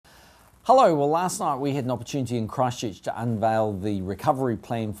Hello, well last night we had an opportunity in Christchurch to unveil the recovery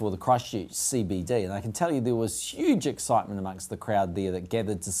plan for the Christchurch CBD, and I can tell you there was huge excitement amongst the crowd there that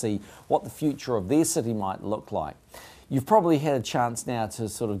gathered to see what the future of their city might look like. You've probably had a chance now to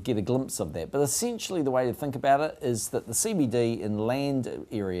sort of get a glimpse of that, but essentially the way to think about it is that the CBD in land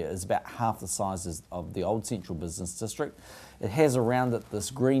area is about half the size of the old central business district. It has around it this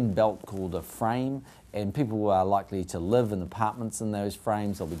green belt called a frame, and people are likely to live in apartments in those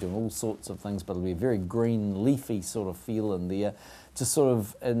frames. They'll be doing all sorts of things, but it'll be a very green, leafy sort of feel in there to sort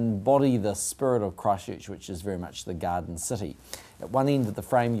of embody the spirit of Christchurch, which is very much the garden city. At one end of the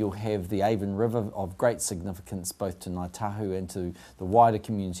frame you'll have the Avon River of great significance both to Ngāi Tahu and to the wider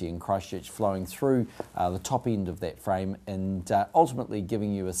community in Christchurch, flowing through the top end of that frame and ultimately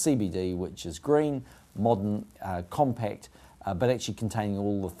giving you a CBD which is green, modern, compact, but actually containing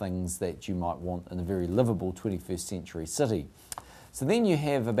all the things that you might want in a very livable 21st century city. So then you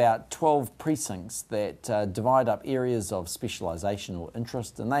have about 12 precincts that divide up areas of specialisation or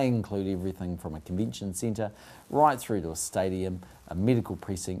interest, and they include everything from a convention centre right through to a stadium, a medical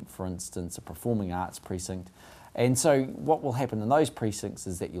precinct for instance, a performing arts precinct. And so what will happen in those precincts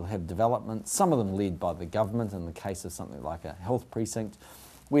is that you'll have development, some of them led by the government in the case of something like a health precinct,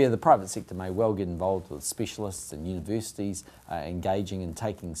 where the private sector may well get involved with specialists and universities engaging and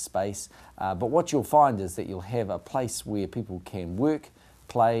taking space. But what you'll find is that you'll have a place where people can work,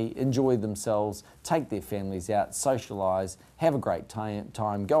 play, enjoy themselves, take their families out, socialise, have a great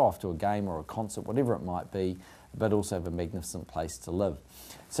time, go off to a game or a concert, whatever it might be, but also have a magnificent place to live.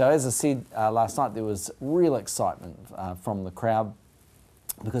 So as I said last night, there was real excitement from the crowd,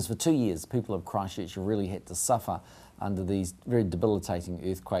 because for 2 years people of Christchurch have really had to suffer under these very debilitating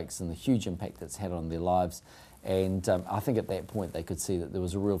earthquakes and the huge impact it's had on their lives. And I think at that point they could see that there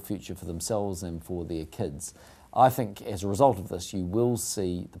was a real future for themselves and for their kids. I think as a result of this you will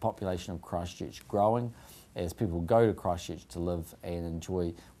see the population of Christchurch growing as people go to Christchurch to live and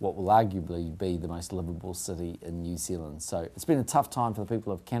enjoy what will arguably be the most livable city in New Zealand. So it's been a tough time for the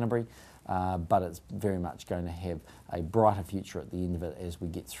people of Canterbury, but it's very much going to have a brighter future at the end of it as we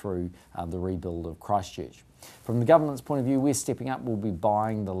get through the rebuild of Christchurch. From the government's point of view, we're stepping up. We'll be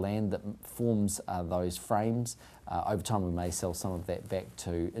buying the land that forms those frames. Over time we may sell some of that back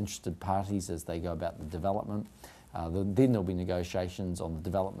to interested parties as they go about the development. Then there'll be negotiations on the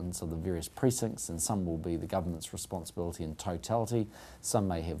developments of the various precincts, and some will be the government's responsibility in totality. Some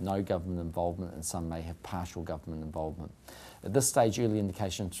may have no government involvement and some may have partial government involvement. At this stage, early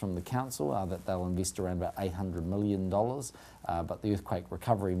indications from the council are that they'll invest around about $800 million, but the Earthquake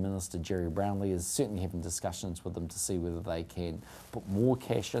Recovery Minister, Jerry Brownlee, is certainly having discussions with them to see whether they can put more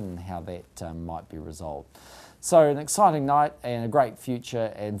cash in and how that might be resolved. So an exciting night and a great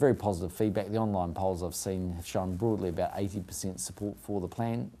future and very positive feedback. The online polls I've seen have shown broadly about 80% support for the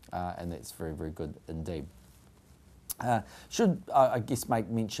plan, and that's very, very good indeed. I guess make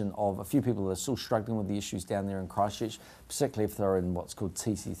mention of a few people that are still struggling with the issues down there in Christchurch, particularly if they're in what's called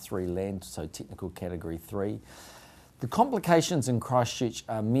TC3 land, so technical category 3. The complications in Christchurch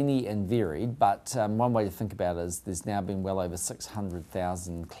are many and varied, but one way to think about it is there's now been well over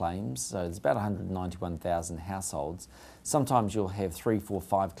 600,000 claims, so there's about 191,000 households. Sometimes you'll have 3, 4,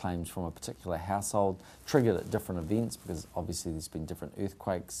 5 claims from a particular household triggered at different events, because obviously there's been different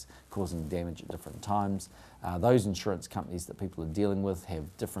earthquakes causing damage at different times. Those insurance companies that people are dealing with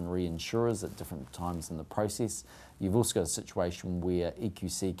have different reinsurers at different times in the process. You've also got a situation where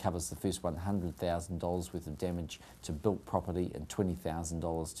EQC covers the first $100,000 worth of damage to built property and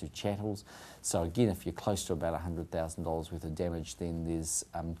 $20,000 to chattels. So again, if you're close to about $100,000 worth of damage, then there's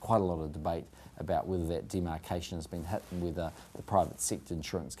quite a lot of debate about whether that demarcation has been hit and whether the private sector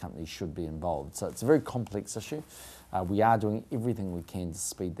insurance companies should be involved. So it's a very complex issue. We are doing everything we can to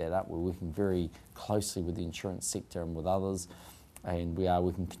speed that up. We're working very closely with the insurance sector and with others, and we are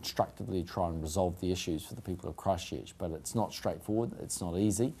working constructively to try and resolve the issues for the people of Christchurch, but it's not straightforward, it's not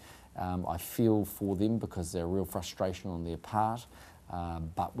easy. I feel for them because there's a real frustration on their part,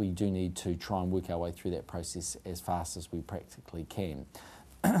 but we do need to try and work our way through that process as fast as we practically can.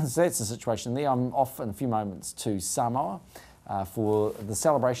 So that's the situation there. I'm off in a few moments to Samoa for the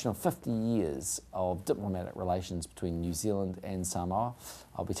celebration of 50 years of diplomatic relations between New Zealand and Samoa.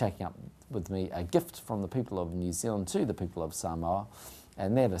 I'll be taking up with me a gift from the people of New Zealand to the people of Samoa,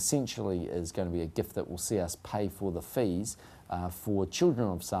 and that essentially is going to be a gift that will see us pay for the fees for children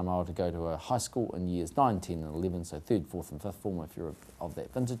of Samoa to go to a high school in years 9, 10 and 11, so 3rd, 4th and 5th form if you're of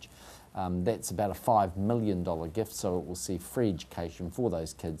that vintage. That's about a $5 million gift, so it will see free education for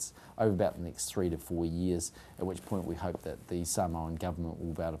those kids over about the next 3 to 4 years, at which point we hope that the Samoan government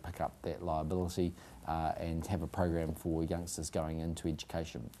will be able to pick up that liability and have a program for youngsters going into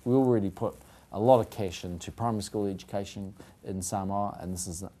education. We already put a lot of cash into primary school education in Samoa, and this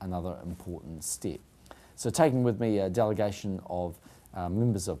is another important step. So taking with me a delegation of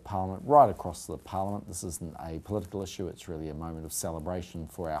members of Parliament right across the Parliament. This isn't a political issue, it's really a moment of celebration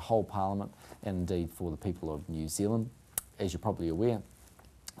for our whole Parliament and indeed for the people of New Zealand. As you're probably aware,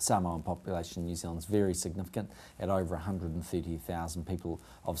 Samoan population in New Zealand is very significant at over 130,000 people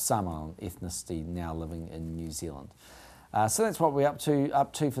of Samoan ethnicity now living in New Zealand. So that's what we're up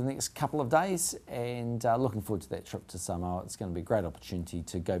to for the next couple of days, and looking forward to that trip to Samoa. It's going to be a great opportunity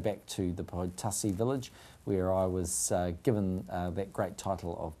to go back to the Poutasi village where I was given that great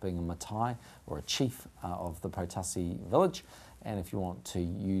title of being a matai, or a chief of the Poutasi village. And if you want to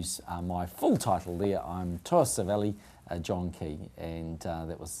use my full title there, I'm Toa Savali John Key, and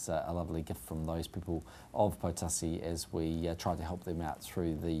that was a lovely gift from those people of Poutasi as we tried to help them out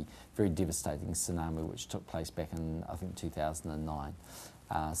through the very devastating tsunami which took place back in, I think, 2009.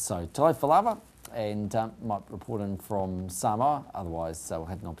 So, Talo Falava, and might report in from Samoa, otherwise we'll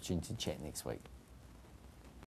have an opportunity to chat next week.